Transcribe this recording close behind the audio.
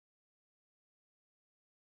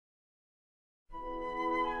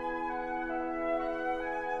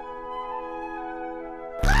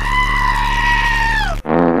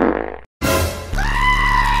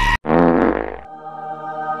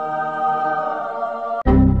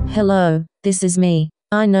Hello, this is me.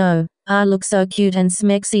 I know, I look so cute and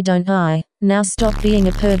smexy, don't I? Now stop being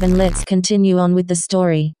a perv and let's continue on with the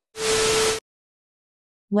story.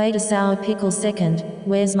 Wait a sour pickle second,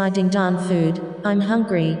 where's my ding-dong food? I'm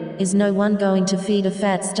hungry, is no one going to feed a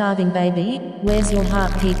fat starving baby? Where's your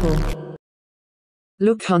heart, people?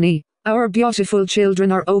 Look honey, our beautiful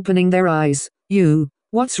children are opening their eyes.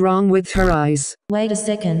 What's wrong with her eyes? Wait a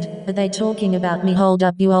second, are they talking about me? Hold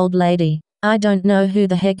up you old lady. I don't know who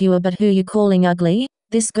the heck you are, but who you calling ugly?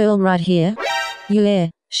 This girl right here? Yeah,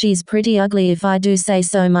 she's pretty ugly if I do say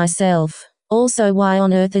so myself. Also, why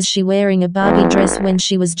on earth is she wearing a Barbie dress when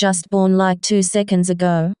she was just born like 2 seconds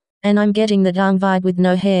ago? And I'm getting that vibe with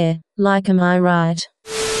no hair, like, am I right?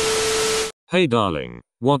 Hey darling,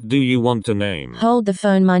 what do you want to name? Hold the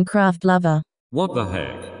phone, Minecraft lover. What the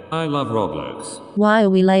heck? I love Roblox. Why are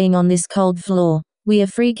we laying on this cold floor? We are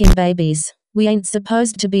freaking babies. We ain't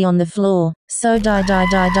supposed to be on the floor, so die.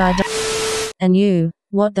 And you,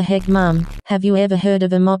 what the heck mum, have you ever heard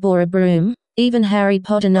of a mop or a broom? Even Harry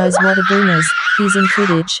Potter knows what a broom is, he's in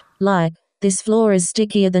Quidditch. Like, this floor is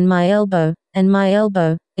stickier than my elbow, and my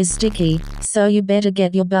elbow is sticky, so you better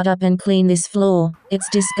get your butt up and clean this floor. It's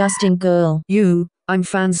disgusting, girl. I'm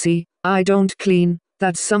fancy, I don't clean,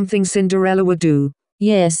 that's something Cinderella would do.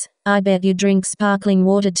 Yes, I bet you drink sparkling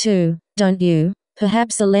water too, don't you?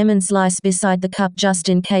 Perhaps a lemon slice beside the cup just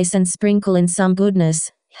in case and sprinkle in some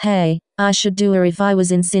goodness. Hey, I should do her if I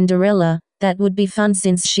was in Cinderella. That would be fun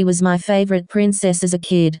since she was my favorite princess as a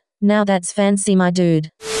kid. Now that's fancy, my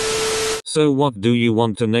dude. So what do you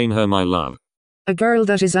want to name her, my love? A girl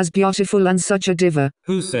that is as beautiful and such a diva.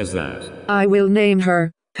 Who says that? I will name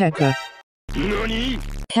her Peppa. Nani?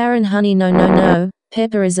 Karen honey, no.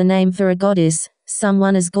 Peppa is a name for a goddess.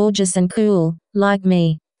 Someone as gorgeous and cool, like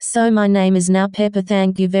me. So my name is now Peppa,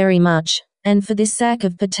 thank you very much. And for this sack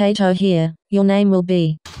of potato here, your name will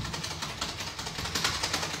be...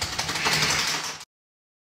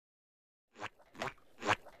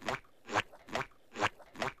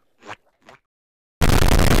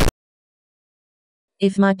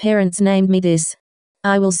 If my parents named me this,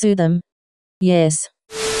 I will sue them. Yes.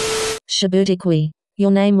 Shabutikwi. Your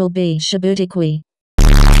name will be Shabutikwi.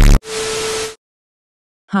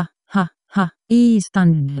 I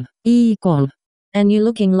stand, I call. And you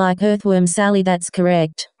looking like Earthworm Sally, that's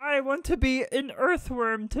correct. I want to be an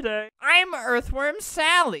earthworm today. I'm Earthworm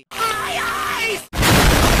Sally. I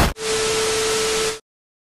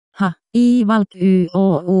valk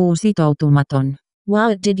sitoutumaton.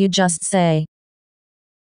 What did you just say?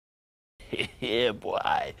 Yeah,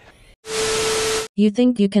 boy. You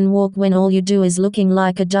think you can walk when all you do is looking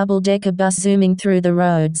like a double-decker bus zooming through the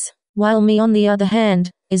roads, while me on the other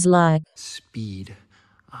hand, is like... Speed.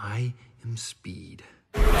 I am speed.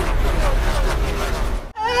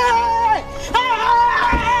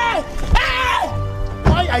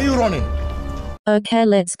 Why are you running? Okay,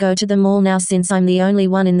 let's go to the mall now since I'm the only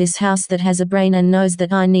one in this house that has a brain and knows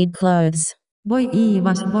that I need clothes. Boy I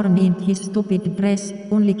was born in his stupid dress,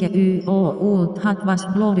 unlike old hat was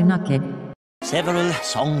bloody naked. Several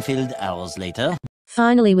song-filled hours later.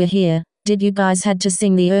 Finally we're here. Did you guys had to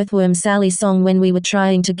sing the Earthworm Sally song when we were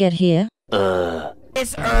trying to get here?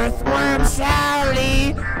 It's Earthworm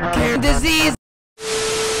Sally. Cure disease.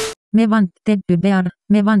 Me want teddy bear,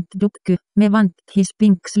 me want duck, me want his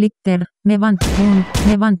pink slitter, me want moon,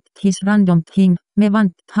 me want his random thing, me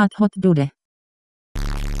want hot dude.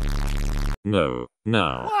 No,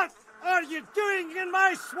 now. What are you doing in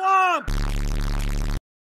my swamp?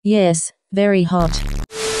 Yes, very hot.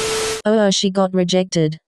 Oh, she got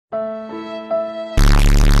rejected.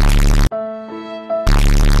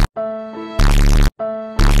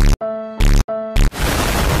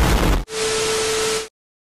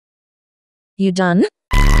 You done?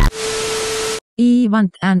 I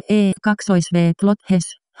want an E2V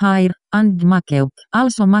clothes, hair, and makeup.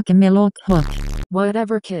 Also make me look hot.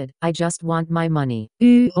 Whatever kid, I just want my money.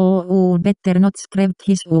 Better not scrape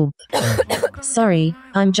his up. Sorry,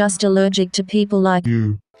 I'm just allergic to people like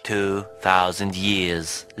you. 2,000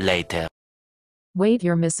 years later. Wait,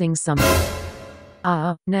 you're missing something.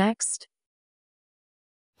 Next.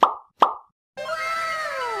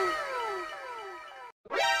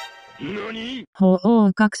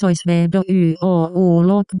 H2V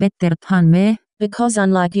look better than me. Because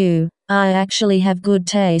unlike you, I actually have good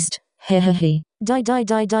taste. Hehehe. Die.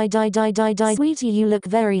 Sweetie, you look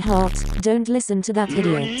very hot. Don't listen to that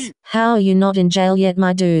idiot. How are you not in jail yet,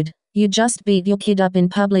 my dude? You just beat your kid up in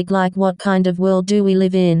public, like what kind of world do we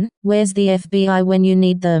live in? Where's the FBI when you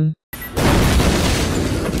need them?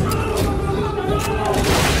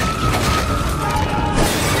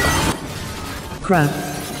 Crap.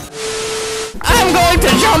 I'm going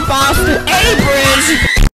to jump off a bridge!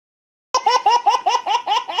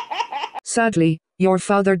 Sadly, your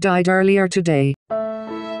father died earlier today.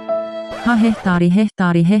 Hehtaari,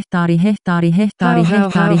 hehtaari, hehtaari, hehtaari, hehtaari,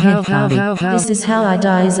 hehtaari, hehtaari. This is how I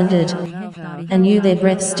die, isn't it? And you, their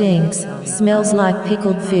breath stinks, smells like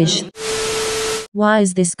pickled fish. Why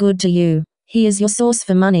is this good to you? Here's your source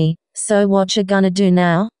for money, so what you gonna do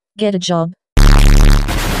now? Get a job.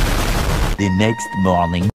 The next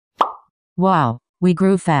morning. Wow, we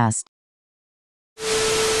grew fast.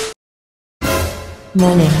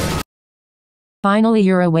 Morning. Finally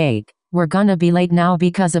you're awake. We're gonna be late now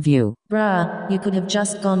because of you. Bruh, you could have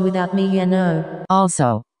just gone without me, you know.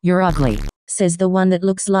 Also, you're ugly. Says the one that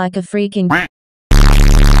looks like a freaking.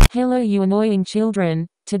 Hello you annoying children,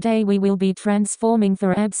 today we will be transforming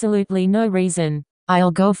for absolutely no reason.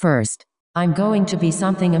 I'll go first. I'm going to be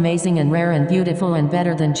something amazing and rare and beautiful and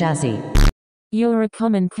better than Jazzy. You're a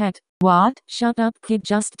common cat. What? Shut up kid,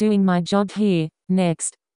 just doing my job here.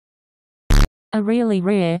 Next. A really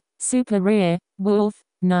rare, super rare, wolf,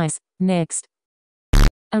 nice. Next.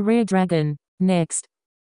 A rare dragon. Next.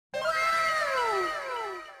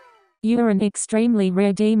 You're an extremely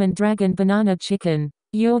rare demon dragon banana chicken.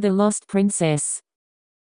 You're the lost princess.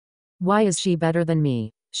 Why is she better than me?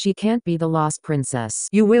 She can't be the lost princess.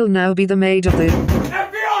 You will now be the maid of the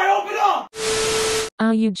FBI, open up!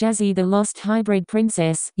 Are you Jazzy the lost hybrid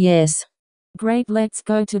princess? Yes. Great, let's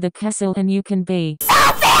go to the castle and you can be.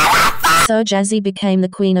 So Jazzy became the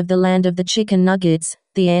queen of the land of the chicken nuggets.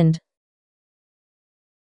 The end.